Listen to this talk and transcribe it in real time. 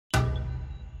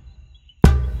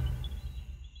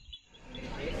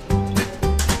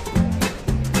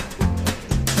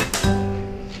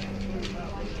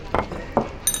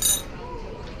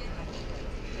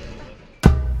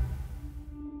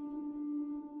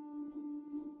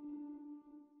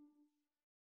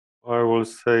will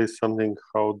say something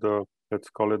how the, let's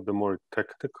call it the more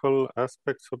technical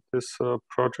aspects of this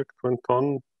project went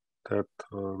on that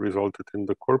resulted in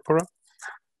the corpora.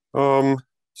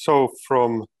 So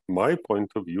from my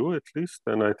point of view, at least,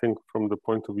 and I think from the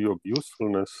point of view of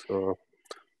usefulness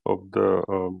of the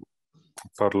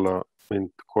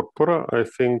ParlaMint corpora, I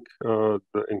think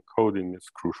the encoding is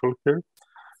crucial here.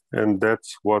 And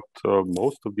that's what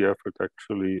most of the effort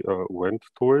actually went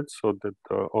towards, so that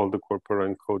all the corpora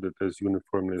encoded as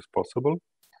uniformly as possible.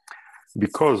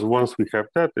 Because once we have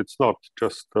that, it's not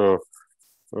just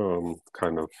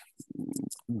kind of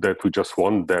that we just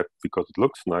want that because it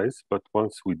looks nice, but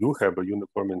once we do have a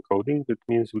uniform encoding, it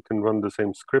means we can run the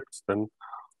same scripts then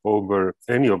over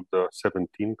any of the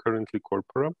 17 currently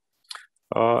corpora,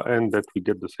 and that we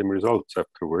get the same results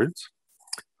afterwards.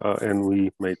 And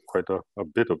we made quite a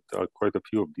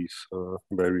few of these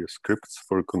various scripts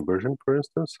for conversion, for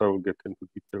instance. I will get into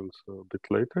details a bit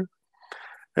later.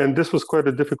 And this was quite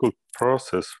a difficult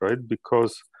process, right?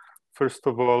 Because first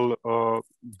of all,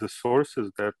 the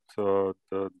sources that the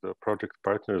project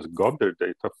partners got their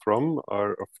data from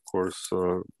are, of course,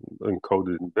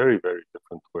 encoded in very, very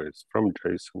different ways, from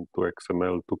JSON to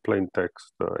XML to plain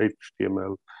text,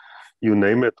 HTML, you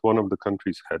name it, one of the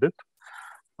countries had it.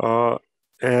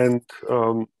 And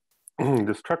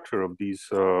the structure of these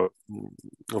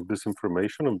of this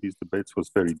information, of these debates,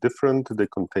 was very different. They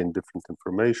contain different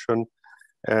information,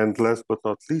 and last but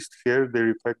not least, here they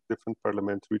reflect different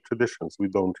parliamentary traditions. We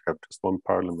don't have just one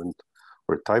parliament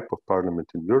or type of parliament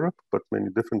in Europe, but many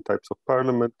different types of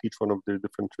parliament, each one of their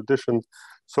different traditions.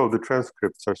 So the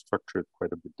transcripts are structured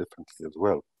quite a bit differently as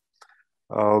well.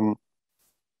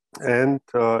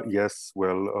 Yes,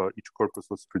 well, each corpus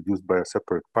was produced by a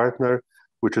separate partner,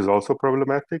 which is also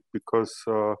problematic because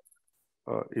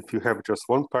if you have just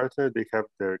one partner, they have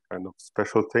their kind of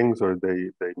special things, or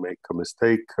they make a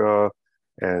mistake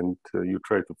and you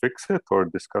try to fix it or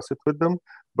discuss it with them.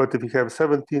 But if you have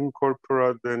 17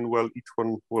 corpora, then, well, each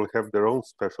one will have their own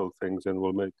special things and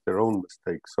will make their own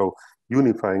mistakes. So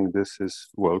unifying this is,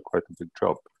 well, quite a big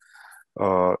job.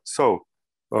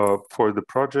 For the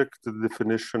project, the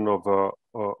definition of,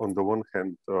 on the one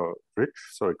hand, rich,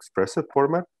 so expressive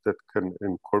format that can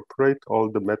incorporate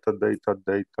all the metadata,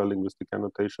 data, linguistic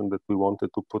annotation that we wanted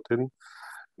to put in.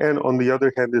 And on the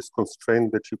other hand, is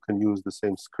constrained that you can use the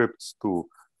same scripts to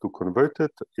convert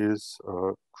it is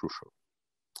crucial.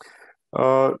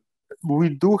 We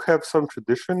do have some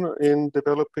tradition in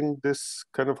developing this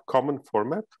kind of common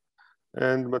format.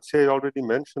 And Maciej already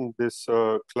mentioned this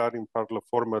CLARIN Parla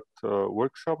format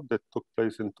workshop that took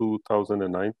place in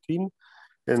 2019.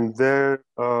 And there,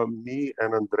 me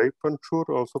and Andrej Pančur,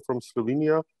 also from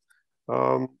Slovenia,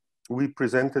 we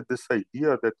presented this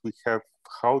idea that we have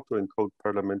how to encode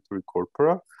parliamentary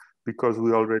corpora, because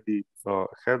we already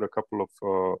had a couple of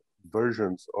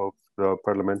versions of the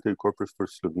parliamentary corpus for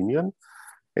Slovenian.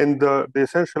 And the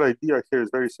essential idea here is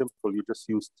very simple. You just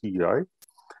use TEI.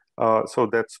 So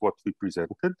that's what we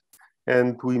presented.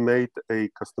 And we made a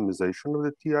customization of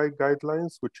the TI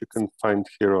guidelines, which you can find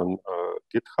here on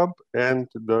GitHub. And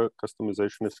the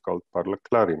customization is called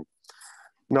ParlaCLARIN.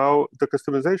 Now, the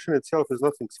customization itself is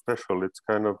nothing special. It's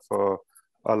kind of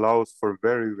allows for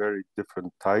very, very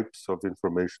different types of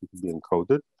information to be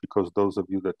encoded, because those of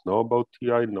you that know about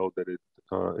TI know that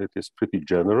it is pretty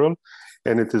general,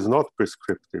 and it is not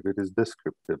prescriptive, it is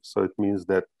descriptive. So it means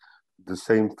that the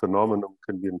same phenomenon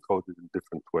can be encoded in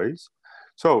different ways.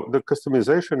 So the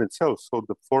customization itself, so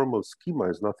the formal schema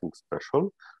is nothing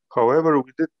special. However,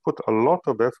 we did put a lot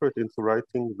of effort into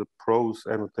writing the prose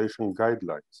annotation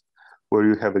guidelines, where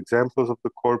you have examples of the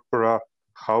corpora,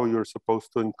 how you're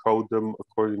supposed to encode them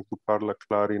according to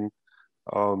ParlaCLARIN,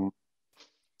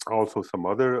 also some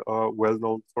other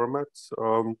well-known formats,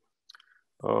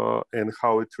 and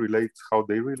how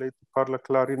they relate to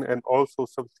ParlaCLARIN, and also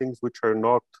some things which are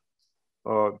not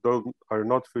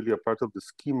really a part of the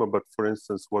schema, but for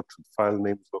instance, what should file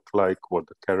names look like, what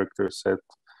the character set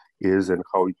is, and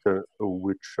how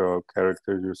which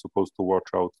characters you're supposed to watch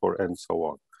out for, and so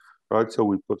on. Right, so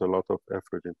we put a lot of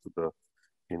effort into the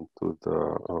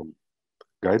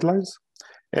guidelines,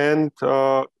 and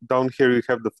down here you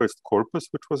have the first corpus,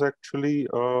 which was actually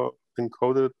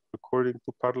encoded according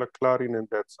to ParlaCLARIN, and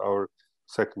that's our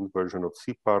second version of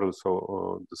CParl,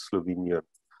 so the Slovenian.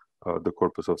 The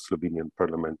corpus of Slovenian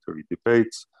parliamentary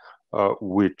debates,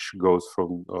 which goes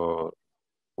from,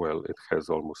 well, it has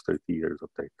almost 30 years of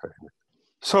data in it.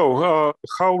 So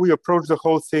how we approach the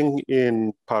whole thing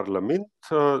in ParlaMint.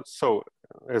 So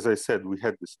as I said, we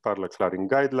had this ParlaCLARIN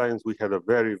guidelines. We had a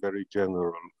very, very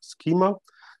general schema.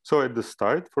 So at the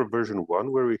start for version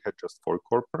 1, where we had just 4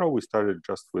 corpora, we started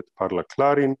just with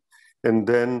ParlaCLARIN. And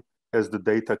then as the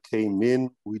data came in,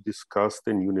 we discussed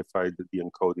and unified the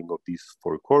encoding of these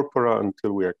 4 corpora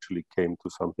until we actually came to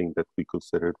something that we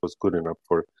considered was good enough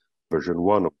for version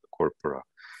 1 of the corpora.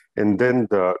 And then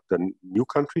the new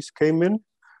countries came in.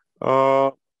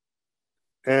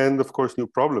 And of course, new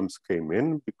problems came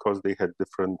in because they had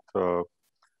different,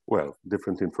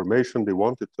 different information. They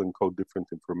wanted to encode different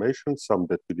information, some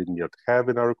that we didn't yet have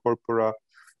in our corpora,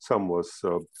 some was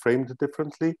framed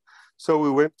differently. So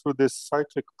we went through this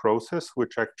cyclic process,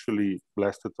 which actually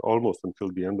lasted almost until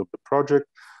the end of the project,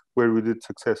 where we did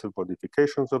successive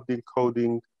modifications of the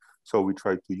encoding. So we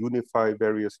tried to unify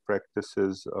various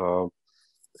practices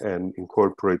and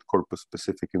incorporate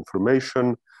corpus-specific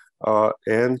information.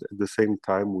 And at the same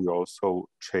time, we also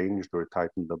changed or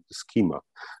tightened up the schema.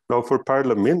 Now for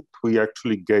ParlaMint, we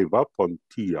actually gave up on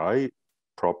TI,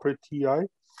 proper TI,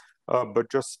 but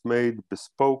just made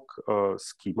bespoke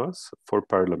schemas for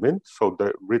ParlaMint, so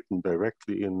that written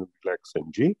directly in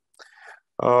RelaxNG,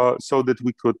 so that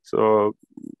we could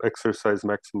exercise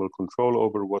maximal control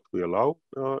over what we allow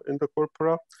in the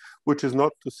corpora, which is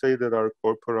not to say that our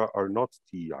corpora are not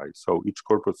TI. So each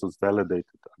corpus was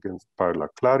validated against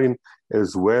CLARIN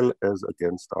as well as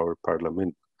against our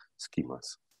ParlaMint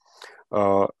schemas.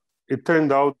 It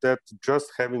turned out that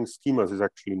just having schemas is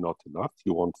actually not enough.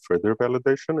 You want further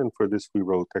validation, and for this we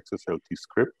wrote XSLT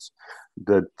scripts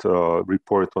that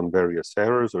report on various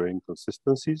errors or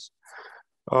inconsistencies.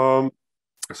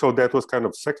 So that was kind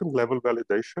of second level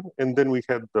validation. And then we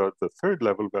had the third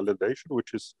level validation,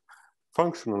 which is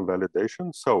functional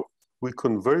validation. So we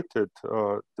converted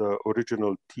the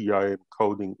original TI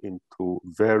encoding into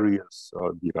various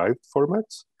derived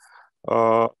formats.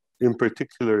 In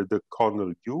particular, the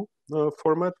CONNEL-U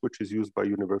format, which is used by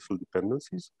universal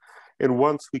dependencies. And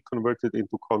once we convert it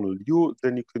into CONNEL-U,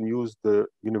 then you can use the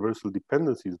universal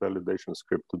dependencies validation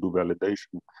script to do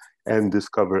validation and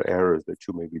discover errors that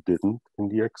you maybe didn't in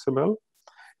the XML.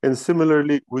 And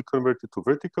similarly, we converted to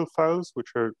vertical files,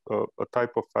 which are a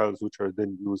type of files which are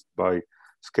then used by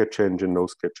sketch engine, no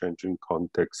sketch engine,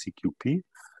 context, CQP.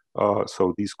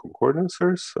 So these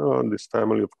concordancers, this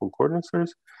family of concordancers.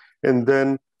 And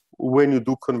then when you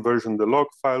do conversion, the log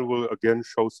file will again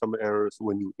show some errors.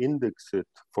 When you index it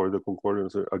for the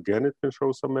concordancer, again, it can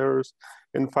show some errors.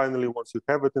 And finally, once you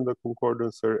have it in the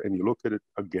concordancer and you look at it,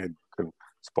 again, you can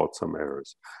spot some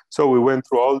errors. So we went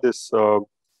through all this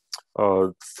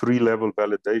three-level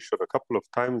validation a couple of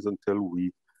times until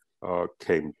we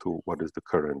came to what is the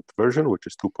current version, which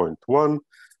is 2.1.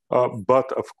 But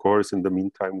of course, in the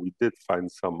meantime, we did find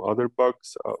some other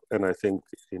bugs. And I think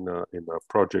in a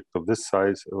project of this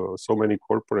size, so many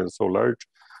corporate and so large,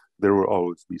 there will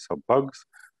always be some bugs,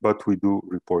 but we do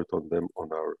report on them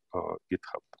on our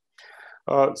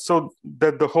GitHub. So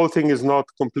that the whole thing is not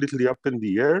completely up in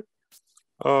the air.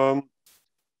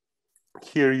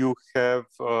 Here you have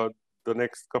the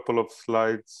next couple of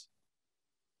slides.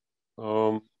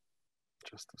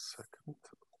 Just a second.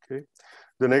 Okay.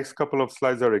 The next couple of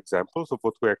slides are examples of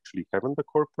what we actually have in the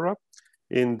corpora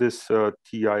in this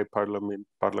TI ParlaMint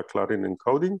CLARIN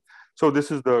encoding. So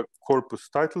this is the corpus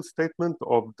title statement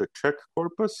of the Czech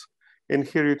corpus. And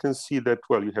here you can see that,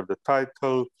 well, you have the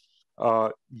title,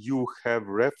 you have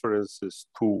references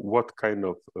to what kind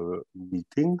of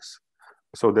meetings.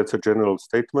 So that's a general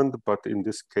statement, but in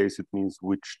this case, it means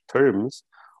which terms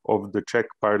of the Czech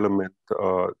parliament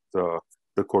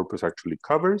the corpus actually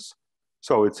covers.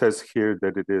 So it says here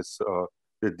that it is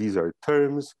that these are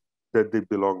terms, that they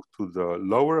belong to the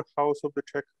lower house of the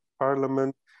Czech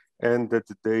parliament, and that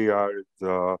they are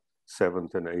the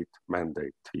 7th and 8th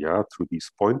mandate, yeah, through these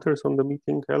pointers on the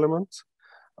meeting elements.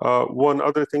 One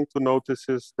other thing to notice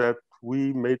is that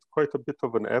we made quite a bit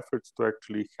of an effort to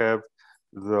actually have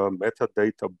the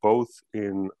metadata both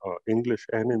in English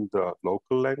and in the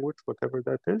local language, whatever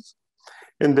that is.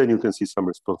 And then you can see some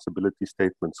responsibility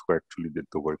statements who actually did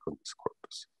the work on this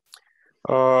corpus.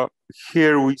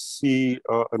 Here we see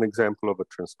an example of a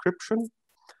transcription.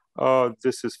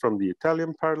 This is from the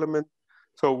Italian parliament.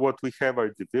 So what we have are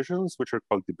divisions, which are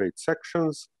called debate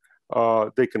sections.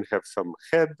 They can have some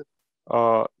head.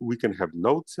 We can have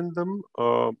notes in them,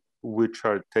 which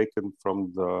are taken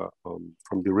from the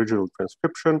original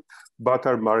transcription, but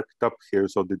are marked up here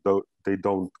so they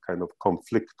don't kind of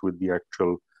conflict with the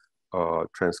actual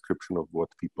transcription of what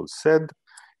people said.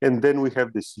 And then we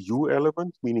have this U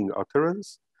element, meaning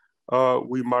utterance.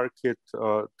 We mark it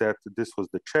that this was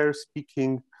the chair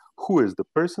speaking, who is the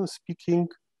person speaking.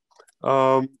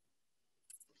 And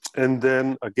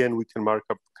then again, we can mark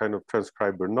up kind of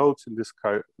transcriber notes, in this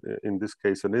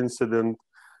case, an incident,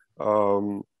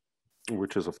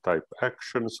 which is of type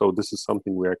action. So this is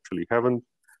something we actually haven't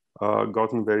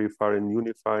gotten very far in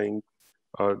unifying.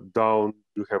 Down,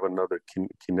 you have another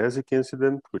kinesic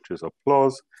incident, which is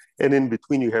applause. And in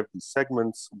between, you have these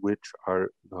segments, which are,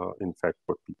 in fact,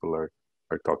 what people are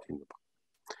talking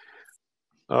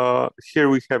about. Here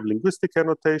we have linguistic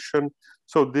annotation.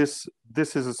 So this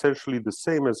is essentially the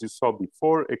same as you saw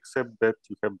before, except that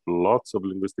you have lots of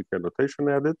linguistic annotation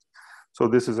added. So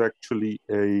this is actually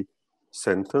a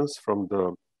sentence from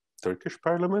the Turkish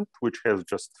parliament, which has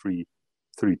just three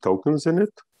tokens in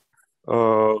it.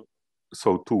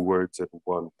 So 2 words and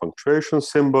 1 punctuation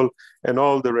symbol, and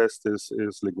all the rest is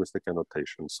linguistic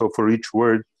annotation. So for each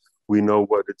word, we know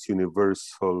what its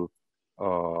universal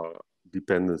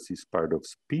dependencies part of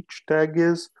speech tag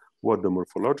is, what the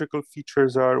morphological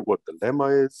features are, what the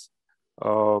lemma is,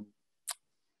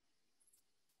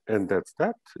 and that's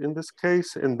that in this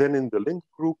case. And then in the link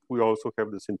group, we also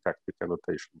have the syntactic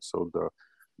annotation. So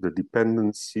the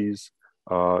dependencies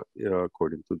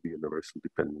according to the universal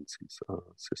dependencies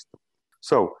system.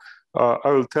 So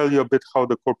I will tell you a bit how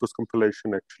the corpus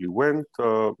compilation actually went.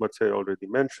 Let's say I already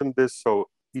mentioned this. So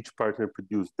each partner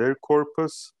produced their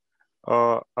corpus.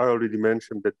 I already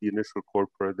mentioned that the initial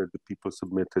corpora that the people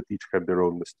submitted each had their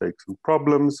own mistakes and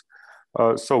problems.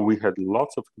 So we had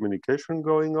lots of communication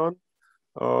going on.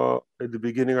 At the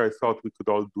beginning, I thought we could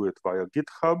all do it via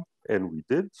GitHub, and we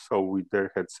did. So we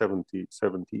there had 70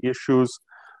 issues.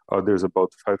 There's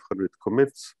about 500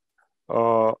 commits.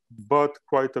 But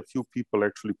quite a few people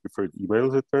actually preferred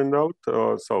emails, it turned out.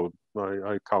 So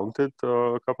I counted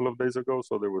a couple of days ago.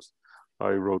 So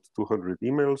I wrote 200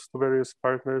 emails to various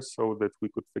partners so that we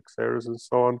could fix errors and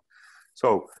so on.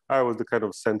 So I was the kind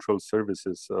of central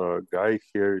services guy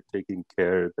here, taking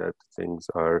care that things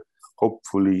are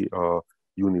hopefully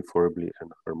uniformly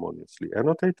and harmoniously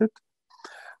annotated.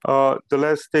 The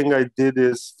last thing I did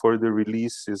is for the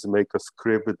release is make a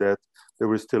script that there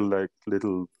were still like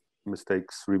little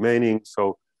mistakes remaining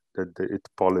so that it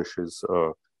polishes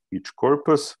each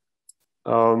corpus.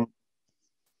 And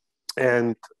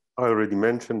I already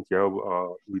mentioned,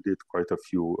 we did quite a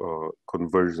few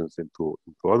conversions into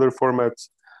other formats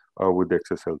with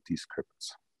XSLT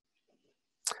scripts.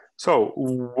 So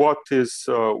what did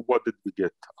we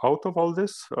get out of all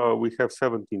this? We have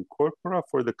 17 corpora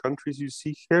for the countries you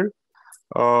see here.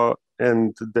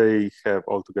 And they have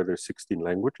altogether 16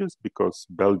 languages because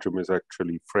Belgium is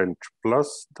actually French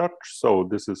plus Dutch. So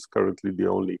this is currently the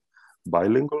only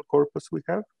bilingual corpus we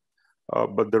have,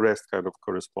 but the rest kind of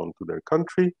correspond to their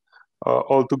country.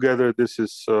 Altogether, this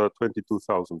is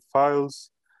 22,000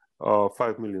 files,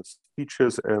 5 million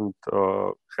speeches, and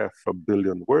 500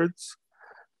 million words.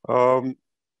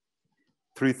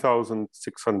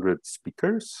 3,600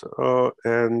 speakers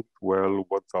and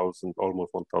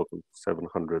almost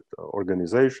 1,700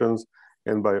 organizations.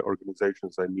 And by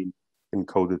organizations, I mean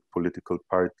encoded political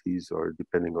parties, or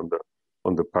depending on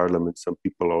the parliament, some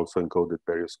people also encoded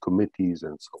various committees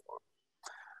and so on.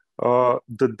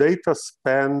 The data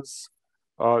spans,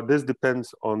 this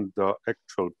depends on the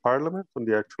actual parliament, on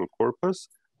the actual corpus,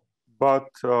 but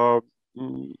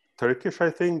Turkish, I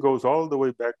think, goes all the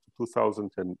way back to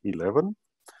 2011.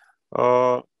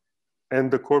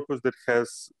 And the corpus that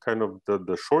has kind of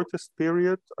the shortest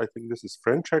period, I think this is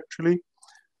French actually,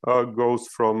 goes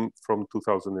from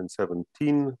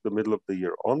 2017, the middle of the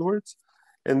year onwards.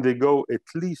 And they go at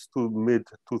least to mid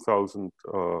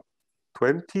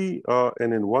 2020.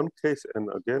 And in one case, and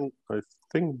again, I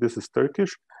think this is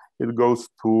Turkish, it goes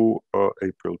to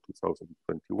April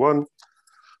 2021.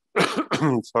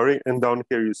 Sorry, and down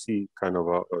here you see kind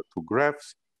of 2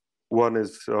 graphs. One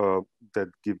is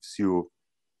that gives you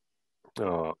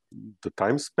the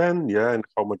time span, and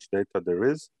how much data there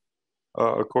is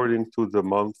according to the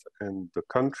month and the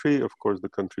country. Of course, the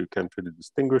country you can't really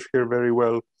distinguish here very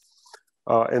well.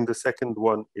 And the second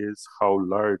one is how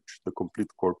large the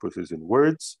complete corpus is in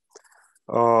words.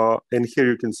 And here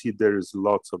you can see there is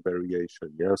lots of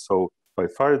variation. So by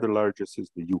far the largest is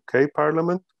the UK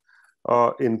Parliament.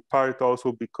 In part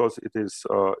also because it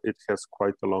has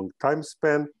quite a long time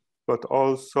span, but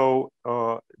also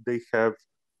they have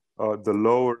the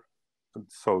lower,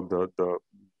 so the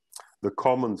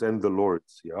commons and the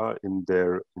lords, in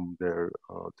their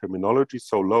terminology.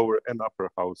 So lower and upper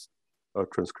house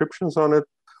transcriptions on it.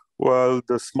 Well,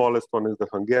 the smallest one is the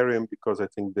Hungarian because I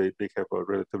think they have a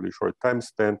relatively short time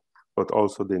span, but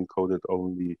also they encoded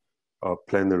only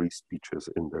plenary speeches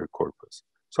in their corpus.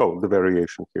 So the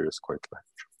variation here is quite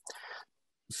large.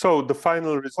 So the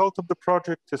final result of the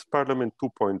project is ParlaMint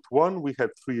 2.1. We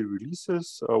had 3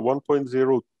 releases,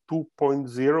 1.0,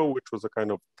 2.0, which was a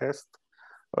kind of test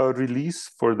release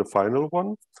for the final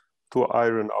one to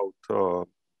iron out,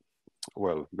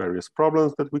 various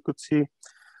problems that we could see.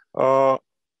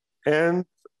 And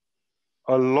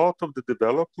a lot of the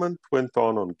development went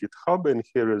on GitHub, and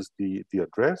here is the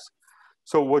address.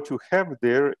 So what you have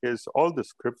there is all the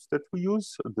scripts that we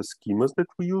use, the schemas that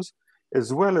we use,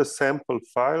 as well as sample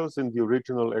files in the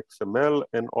original XML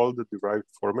and all the derived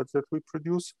formats that we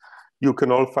produce. You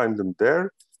can all find them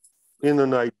there. In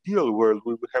an ideal world,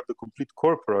 we would have the complete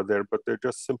corpora there, but they're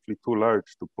just simply too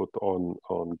large to put on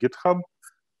GitHub.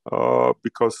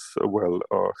 Because, well,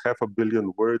 500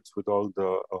 million words with all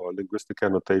the linguistic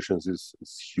annotations is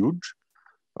huge,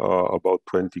 about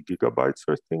 20 gigabytes,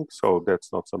 I think. So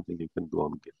that's not something you can do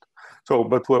on Git. So,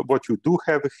 but what you do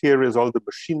have here is all the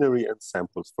machinery and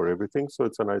samples for everything. So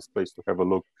it's a nice place to have a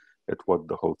look at what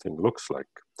the whole thing looks like.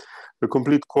 The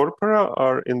complete corpora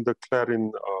are in the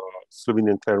CLARIN,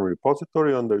 Slovenian CLARIN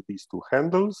repository under these two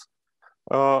handles.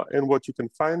 And what you can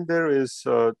find there is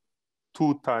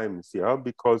 2 times, yeah,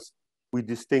 because we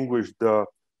distinguish the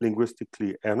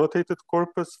linguistically annotated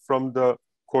corpus from the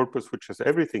corpus which has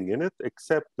everything in it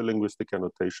except the linguistic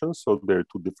annotations. So there are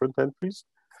 2 different entries.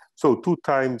 So 2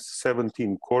 times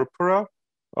 17 corpora.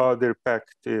 They're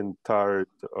packed in tarred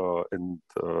and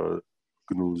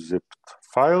GNU zipped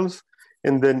files.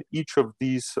 And then each of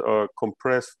these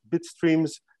compressed bit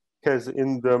streams has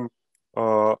in them,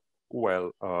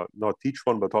 well, not each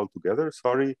one, but all together,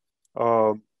 sorry,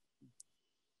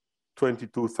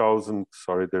 22,000,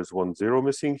 sorry, there's 1 0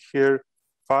 missing here,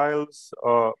 files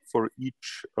for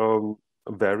each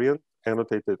variant,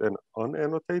 annotated and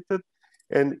unannotated,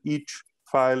 and each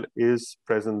file is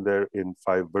present there in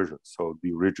 5 versions. So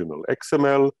the original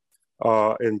XML,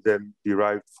 and then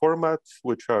derived formats,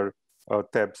 which are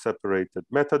tab-separated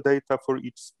metadata for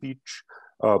each speech,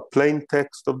 plain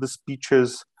text of the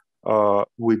speeches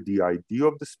with the ID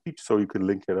of the speech, so you can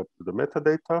link it up to the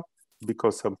metadata,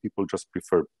 because some people just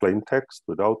prefer plain text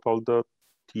without all the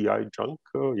TI junk,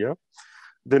 yeah.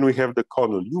 Then we have the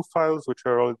Connell U files, which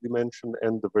are already mentioned,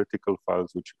 and the vertical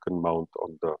files, which you can mount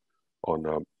on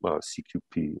a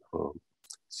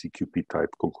CQP type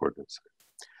concordance.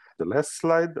 The last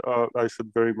slide, I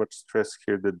should very much stress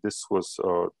here that this was,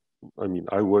 I mean,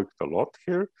 I worked a lot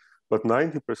here, but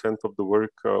 90% of the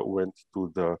work went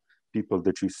to the people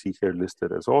that you see here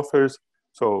listed as authors.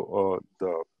 So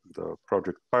the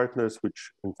project partners,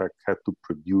 which in fact had to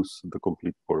produce the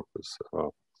complete corpus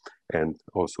and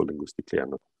also linguistically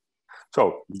annotate.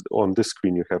 So on this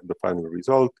screen, you have the final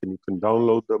result and you can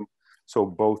download them. So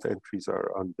both entries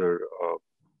are under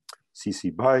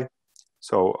CC BY.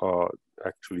 So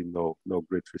actually no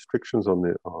great restrictions on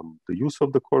the use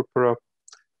of the corpora.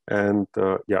 And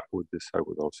yeah, with this, I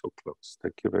would also close.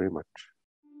 Thank you very much.